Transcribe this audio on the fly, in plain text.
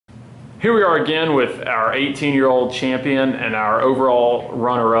Here we are again with our 18-year-old champion and our overall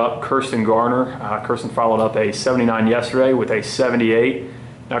runner-up, Kirsten Gardner. Kirsten followed up a 79 yesterday with a 78.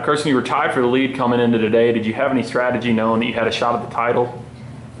 Now, Kirsten, you were tied for the lead coming into today. Did you have any strategy knowing that you had a shot at the title?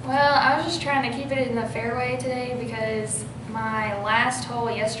 Well, I was just trying to keep it in the fairway today because my last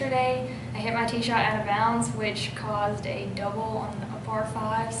hole yesterday, I hit my tee shot out of bounds, which caused a double on a par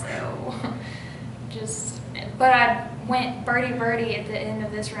 5. So but I went birdie at the end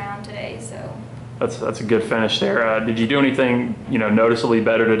of this round today. So that's a good finish there. Did you do anything noticeably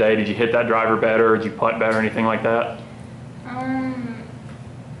better today? Did you hit that driver better? Did you putt better? Anything like that?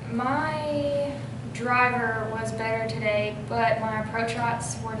 My driver was better today, but my approach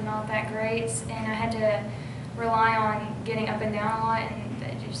shots were not that great, and I had to rely on getting up and down a lot, and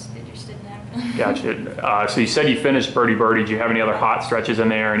it just didn't happen. Gotcha. So you said you finished birdie. Did you have any other hot stretches in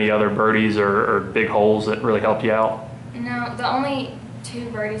there? Any other birdies or big holes that really helped you out? No, the only 2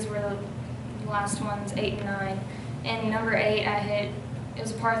 birdies were the last ones, 8 and 9. And number 8, I hit. It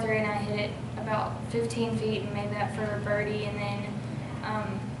was a par 3, and I hit it about 15 feet and made that for a birdie. And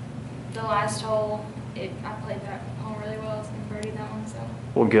then the last hole, I played that hole really well and birdied that one. So.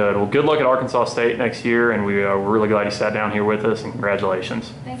 Well, good. Well, good luck at Arkansas State next year, and we're really glad you sat down here with us, and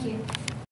congratulations. Thank you.